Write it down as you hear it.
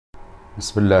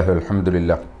ബിസ്മില്ലാഹി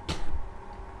വൽഹംദുലില്ലാഹ്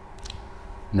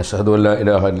നശ്ഹദു അല്ലാ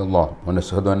ഇലാഹ ഇല്ലല്ലാഹ്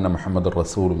വനശ്ഹദു അന്ന മുഹമ്മദർ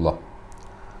റസൂലുള്ളാഹ്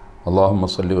അല്ലാഹുമ്മ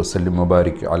സ്വല്ലി വസല്ലിം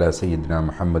വബാരിക് അലാ സയ്യിദിനാ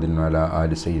മുഹമ്മദിൻ വഅലാ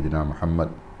ആലി സയ്യിദിനാ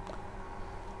മുഹമ്മദ്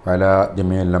വഅലാ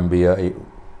ജമീഇൽ അംബിയാഇ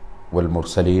വൽ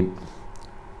മുർസലീൻ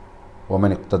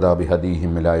വമൻ ഇഖ്തദാ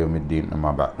ബിഹദീഹിം ഇലാ യൗമിദ്ദീൻ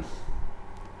അമ്മാ ബഅദ്.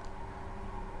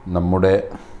 നമ്മുടെ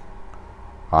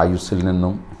ആയുസ്സിൽ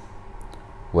നിന്നും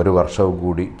ഒരു വർഷവും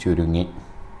കൂടി ചുരുങ്ങി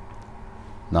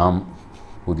നാം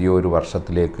പുതിയൊരു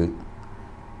വർഷത്തിലേക്ക്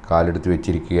കാലെടുത്ത്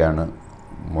വെച്ചിരിക്കുകയാണ്.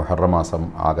 മുഹറം മാസം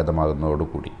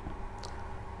ആഗതമാകുന്നതോടുകൂടി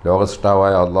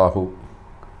ലോകസൃഷ്ടാവായ അള്ളാഹു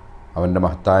അവൻ്റെ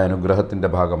മഹത്തായ അനുഗ്രഹത്തിൻ്റെ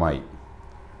ഭാഗമായി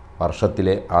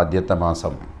വർഷത്തിലെ ആദ്യത്തെ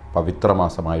മാസം പവിത്ര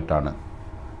മാസമായിട്ടാണ്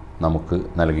നമുക്ക്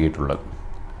നൽകിയിട്ടുള്ളത്.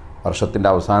 വർഷത്തിൻ്റെ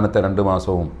അവസാനത്തെ 2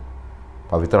 മാസവും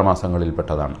പവിത്ര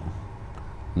മാസങ്ങളിൽപ്പെട്ടതാണ്.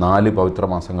 4 പവിത്ര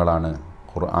മാസങ്ങളാണ്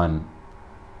ഖുർആൻ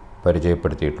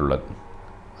പരിചയപ്പെടുത്തിയിട്ടുള്ളത്.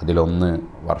 അതിലൊന്ന്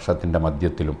വർഷത്തിൻ്റെ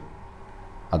മധ്യത്തിലും.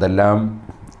 അതെല്ലാം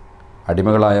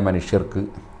അടിമകളായ മനുഷ്യർക്ക്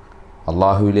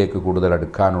അള്ളാഹുവിലേക്ക് കൂടുതൽ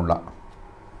അടുക്കാനുള്ള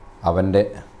അവൻ്റെ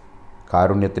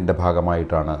കാരുണ്യത്തിൻ്റെ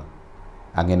ഭാഗമായിട്ടാണ്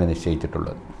അങ്ങനെ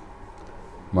നിശ്ചയിച്ചിട്ടുള്ളത്.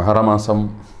 മുഹറം മാസം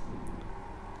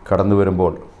കടന്നു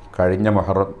വരുമ്പോൾ കഴിഞ്ഞ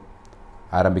മുഹറം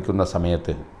ആരംഭിക്കുന്ന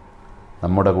സമയത്ത്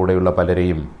നമ്മുടെ കൂടെയുള്ള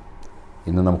പലരെയും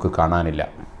ഇന്ന് നമുക്ക് കാണാനില്ല.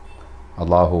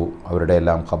 അള്ളാഹു അവരുടെ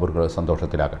എല്ലാം ഖബറുകൾ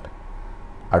സന്തോഷത്തിലാകട്ടെ.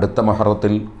 അടുത്ത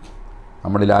മുഹറത്തിൽ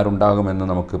നമ്മളിൽ ആരുണ്ടാകുമെന്ന്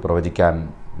നമുക്ക് പ്രവചിക്കാൻ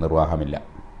നിർവാഹമില്ല.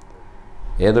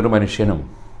 ഏതൊരു മനുഷ്യനും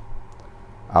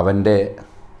അവൻ്റെ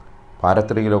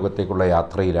പാരത്രിക ലോകത്തേക്കുള്ള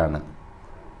യാത്രയിലാണ്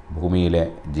ഭൂമിയിലെ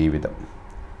ജീവിതം.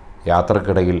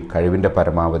 യാത്രക്കിടയിൽ കഴിവിൻ്റെ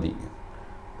പരമാവധി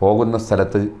പോകുന്ന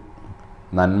സ്ഥലത്ത്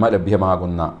നന്മ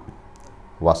ലഭ്യമാകുന്ന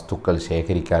വസ്തുക്കൾ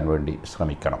ശേഖരിക്കാൻ വേണ്ടി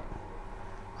ശ്രമിക്കണം.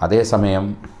 അതേസമയം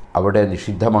അവിടെ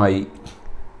നിഷിദ്ധമായി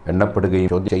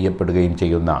എണ്ണപ്പെടുകയും ചോദ്യം ചെയ്യപ്പെടുകയും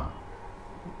ചെയ്യുന്ന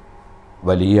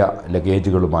വലിയ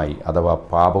ലഗേജുകളുമായി അഥവാ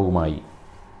പാപവുമായി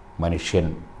മനുഷ്യൻ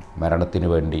മരണത്തിന്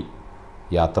വേണ്ടി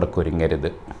യാത്രക്കൊരുങ്ങരുത്.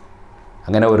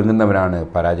 അങ്ങനെ ഒരുങ്ങുന്നവനാണ്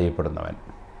പരാജയപ്പെടുന്നവൻ.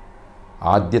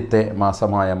 ആദ്യത്തെ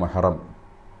മാസമായ മുഹറം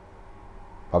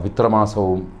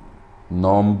പവിത്രമാസവും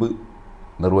നോമ്പ്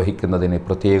നിർവഹിക്കുന്നതിന്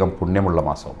പ്രത്യേകം പുണ്യമുള്ള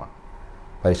മാസവുമാണ്.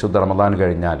 പരിശുദ്ധ റമദാൻ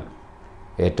കഴിഞ്ഞാൽ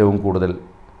ഏറ്റവും കൂടുതൽ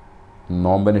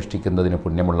നോമ്പനുഷ്ഠിക്കുന്നതിന്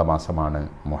പുണ്യമുള്ള മാസമാണ്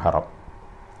മുഹറം.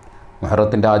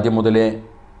 മുഹറത്തിൻ്റെ ആദ്യം മുതലേ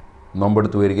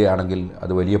നോമ്പെടുത്ത് വരികയാണെങ്കിൽ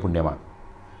അത് വലിയ പുണ്യമാണ്.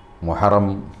 മുഹറം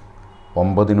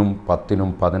 9-നും 10-നും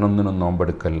 11-നും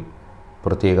നോമ്പെടുക്കൽ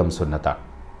പ്രത്യേകം സുന്നത്താണ്.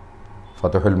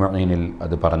 ഫതുഹുൽ മുഈനിൽ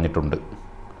അത് പറഞ്ഞിട്ടുണ്ട്.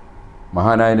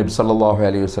 മഹാനായ നബി സല്ലല്ലാഹു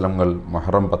അലൈഹി വസല്ലം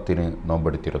മുഹറം 10-ന്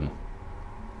നോമ്പെടുത്തിരുന്നു.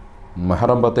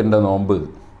 മുഹറം 10-ൻ്റെ നോമ്പ്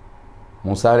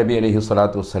മൂസാ നബി അലൈഹി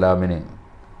സ്വലാത്തു വസ്സലാമിന്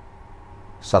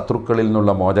ശത്രുക്കളിൽ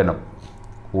നിന്നുള്ള മോചനം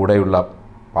കൂടെയുള്ള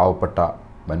പാവപ്പെട്ട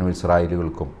ബനു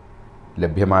ഇസ്രായേലുകൾക്കും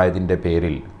ലഭ്യമായതിൻ്റെ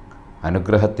പേരിൽ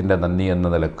അനുഗ്രഹത്തിൻ്റെ നന്ദി എന്ന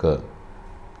നിലക്ക്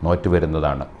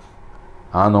നോറ്റുവരുന്നതാണ്.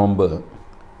 ആ നോമ്പ്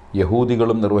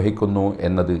യഹൂദികളും നിർവഹിക്കുന്നു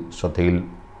എന്നത്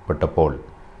ശ്രദ്ധയിൽപ്പെട്ടപ്പോൾ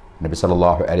നബി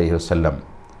സല്ലല്ലാഹു അലൈഹി വസല്ലം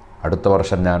അടുത്ത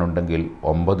വർഷം ഞാനുണ്ടെങ്കിൽ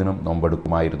 9-നും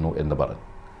നോമ്പെടുക്കുമായിരുന്നു എന്ന് പറഞ്ഞു.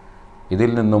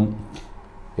 ഇതിൽ നിന്നും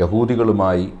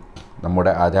യഹൂദികളുമായി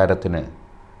നമ്മുടെ ആചാരത്തിന്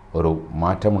ഒരു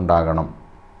മാറ്റമുണ്ടാകണം,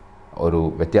 ഒരു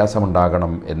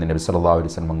വ്യത്യാസമുണ്ടാകണം എന്ന് നബി സല്ലല്ലാഹു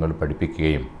അലൈഹി വസല്ലം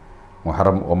പഠിപ്പിക്കുകയും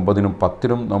മുഹറം 9-നും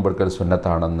 10-നും നോമ്പെടുക്കൽ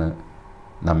സുന്നത്താണെന്ന്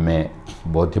നമ്മെ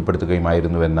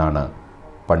ബോധ്യപ്പെടുത്തുകയുമായിരുന്നുവെന്നാണ്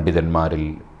പണ്ഡിതന്മാരിൽ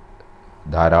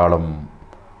ധാരാളം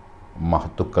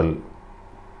മഹത്തുക്കൾ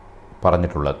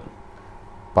പറഞ്ഞിട്ടുള്ളത്.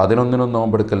 11-നും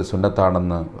നോമ്പെടുക്കൽ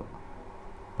സുന്നത്താണെന്ന്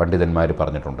പണ്ഡിതന്മാർ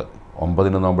പറഞ്ഞിട്ടുണ്ട്.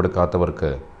 9-ന്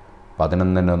നോമ്പെടുക്കാത്തവർക്ക്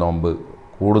 11-ന് നോമ്പ്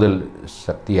കൂടുതൽ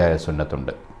ശക്തിയായ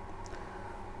സുന്നത്തുണ്ട്.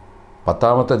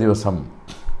 10-ാമത്തെ ദിവസം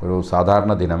ഒരു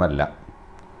സാധാരണ ദിനമല്ല.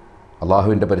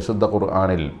 അള്ളാഹുവിൻ്റെ പരിശുദ്ധ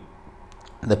ഖുർആനിൽ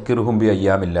ദക്കിർഹും ബി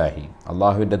അയ്യാമില്ലാഹി,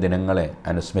 അള്ളാഹുവിൻ്റെ ദിനങ്ങളെ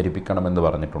അനുസ്മരിപ്പിക്കണമെന്ന്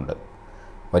പറഞ്ഞിട്ടുണ്ട്.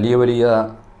 വലിയ വലിയ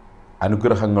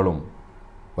അനുഗ്രഹങ്ങളും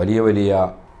വലിയ വലിയ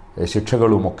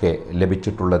ശിക്ഷകളുമൊക്കെ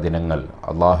ലഭിച്ചിട്ടുള്ള ദിനങ്ങൾ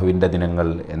അള്ളാഹുവിൻ്റെ ദിനങ്ങൾ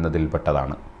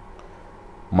എന്നതിൽപ്പെട്ടതാണ്.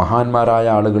 മഹാന്മാരായ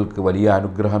ആളുകൾക്ക് വലിയ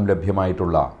അനുഗ്രഹം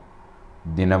ലഭ്യമായിട്ടുള്ള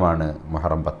ദിനമാണ്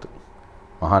മുഹറം 10.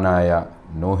 മഹാനായ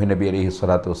നൂഹ് നബി അലൈഹി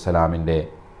സ്വലാത്തു വസ്സലാമിൻ്റെ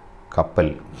കപ്പൽ,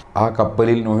 ആ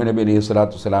കപ്പലിൽ നൂഹ് നബി അലൈഹി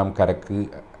സ്വലാത്തു വസ്സലാം കരക്ക്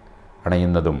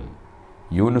അണയുന്നതും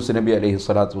യൂനുസ് നബി അലൈഹി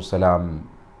സ്വലാത്തു വസ്സലാം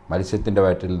മത്സ്യത്തിൻ്റെ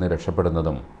വയറ്റിൽ നിന്ന്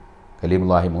രക്ഷപ്പെടുന്നതും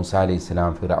കലീമുല്ലാഹി മൂസ അലൈഹി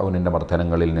സ്വലാം ഫിർഔനിൻ്റെ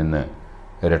മർദ്ദനങ്ങളിൽ നിന്ന്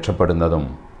രക്ഷപ്പെടുന്നതും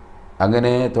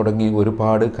അങ്ങനെ തുടങ്ങി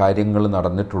ഒരുപാട് കാര്യങ്ങൾ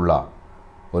നടന്നിട്ടുള്ള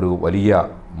ഒരു വലിയ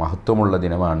മഹത്വമുള്ള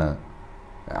ദിനമാണ്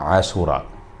ആശൂറ,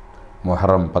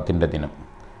 മുഹറം 10-ൻ്റെ ദിനം.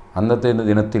 അന്നത്തെ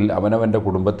ദിനത്തിൽ അവനവൻ്റെ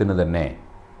കുടുംബത്തിന് തന്നെ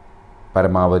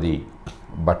പരമാവധി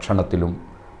ഭക്ഷണത്തിലും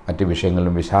മറ്റ്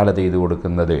വിഷയങ്ങളിലും വിശാലത ചെയ്തു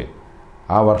കൊടുക്കുന്നത്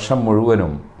ആ വർഷം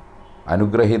മുഴുവനും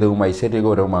അനുഗ്രഹീതവും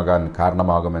ഐശ്വര്യകരവുമാകാൻ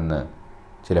കാരണമാകുമെന്ന്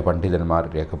ചില പണ്ഡിതന്മാർ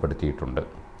രേഖപ്പെടുത്തിയിട്ടുണ്ട്.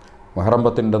 മുഹറം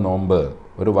 10 നോമ്പ്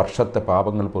ഒരു വർഷത്തെ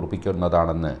പാപങ്ങൾ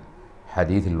പൊറുപ്പിക്കുന്നതാണെന്ന്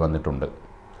ഹദീസിൽ വന്നിട്ടുണ്ട്.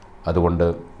 അതുകൊണ്ട്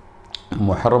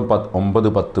മുഹറം 9,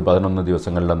 10, 11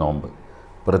 ദിവസങ്ങളിലെ നോമ്പ്,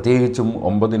 പ്രത്യേകിച്ചും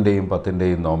 9-ൻ്റെയും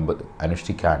 10-ൻ്റെയും നോമ്പ്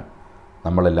അനുഷ്ഠിക്കാൻ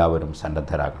നമ്മളെല്ലാവരും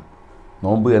സന്നദ്ധരാകണം.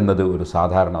 നോമ്പ് എന്നത് ഒരു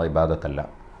സാധാരണ ഇബാദത്തല്ല.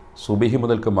 സുബഹി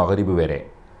മുതൽക്ക് മഗ്‌രിബ് വരെ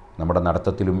നമ്മുടെ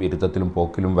നടത്തത്തിലും ഇരുത്തത്തിലും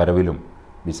പോക്കിലും വരവിലും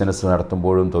ബിസിനസ്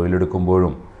നടത്തുമ്പോഴും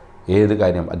തൊഴിലെടുക്കുമ്പോഴും ഏത്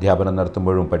കാര്യം അധ്യാപനം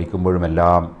നടത്തുമ്പോഴും പഠിക്കുമ്പോഴും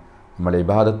എല്ലാം നമ്മൾ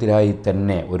ഇബാദത്തിലായി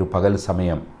തന്നെ ഒരു പകൽ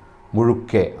സമയം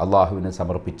മുഴുക്കെ അള്ളാഹുവിന്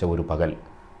സമർപ്പിച്ച ഒരു പകൽ,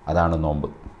 അതാണ് നോമ്പ്.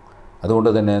 അതുകൊണ്ട്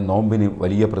തന്നെ നോമ്പിന്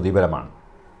വലിയ പ്രതിഫലമാണ്.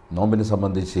 നോമ്പിനെ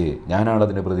സംബന്ധിച്ച്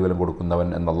ഞാനാണതിന് പ്രതിഫലം കൊടുക്കുന്നവൻ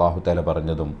എന്ന് അല്ലാഹു തആല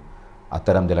പറഞ്ഞതും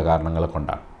അത്തരം ചില കാരണങ്ങളെ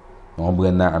കൊണ്ടാണ്. നോമ്പ്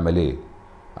എന്ന അമല്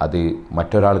അത്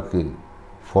മറ്റൊരാൾക്ക്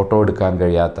ഫോട്ടോ എടുക്കാൻ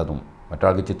കഴിയാത്തതും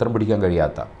മറ്റൊരാൾക്ക് ചിത്രം പിടിക്കാൻ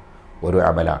കഴിയാത്ത ഒരു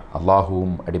അമലാണ്.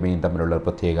 അള്ളാഹുവും അടിമയും തമ്മിലുള്ള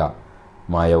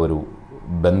പ്രത്യേകമായ ഒരു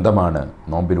ബന്ധമാണ്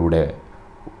നോമ്പിലൂടെ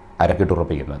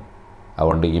അരക്കിട്ടുറപ്പിക്കുന്നത്.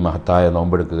 അതുകൊണ്ട് ഈ മഹത്തായ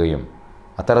നോമ്പെടുക്കുകയും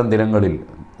അത്തരം ദിനങ്ങളിൽ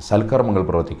സൽക്കർമ്മങ്ങൾ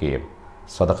പ്രവർത്തിക്കുകയും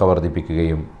സദഖ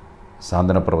വർദ്ധിപ്പിക്കുകയും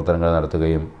സാന്ത്വന പ്രവർത്തനങ്ങൾ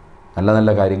നടത്തുകയും നല്ല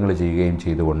നല്ല കാര്യങ്ങൾ ചെയ്യുകയും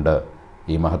ചെയ്തുകൊണ്ട്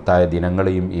ഈ മഹത്തായ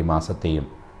ദിനങ്ങളെയും ഈ മാസത്തെയും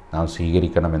നാം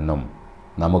സ്വീകരിക്കണമെന്നും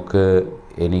നമുക്ക്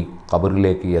ഇനി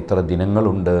ഖബറിലേക്ക് എത്ര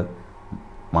ദിനങ്ങളുണ്ട്,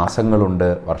 മാസങ്ങളുണ്ട്,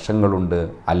 വർഷങ്ങളുണ്ട്,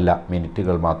 അല്ല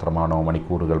മിനിറ്റുകൾ മാത്രമാണോ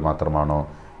മണിക്കൂറുകൾ മാത്രമാണോ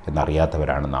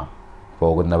എന്നറിയാത്തവരാണ് നാം.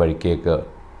 പോകുന്ന വഴിക്കേക്ക്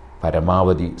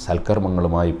പരമാവധി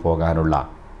സൽക്കർമ്മങ്ങളുമായി പോകാനുള്ള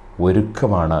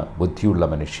ഒരുക്കമാണ് ബുദ്ധിയുള്ള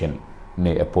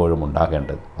മനുഷ്യന് എപ്പോഴും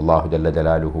ഉണ്ടാകേണ്ടത്. അല്ലാഹു ജല്ല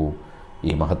ജലാലുഹു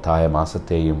ഈ മഹത്തായ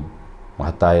മാസത്തെയും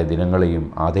മഹത്തായ ദിനങ്ങളെയും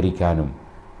ആദരിക്കാനും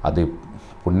അത്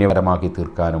പുണ്യപരമാക്കി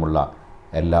തീർക്കാനുമുള്ള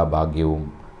എല്ലാ ഭാഗ്യവും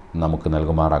നമുക്ക്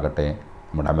നൽകുമാറാകട്ടെ.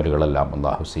 നമ്മുടെ അമലുകളെല്ലാം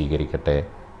അല്ലാഹു സ്വീകരിക്കട്ടെ.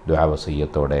 ദുആ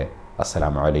വസിയ്യത്തോടെ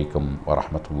അസ്സലാമു അലൈക്കും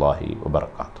വറഹ്മത്തുള്ളാഹി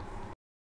വബറകാതുഹു.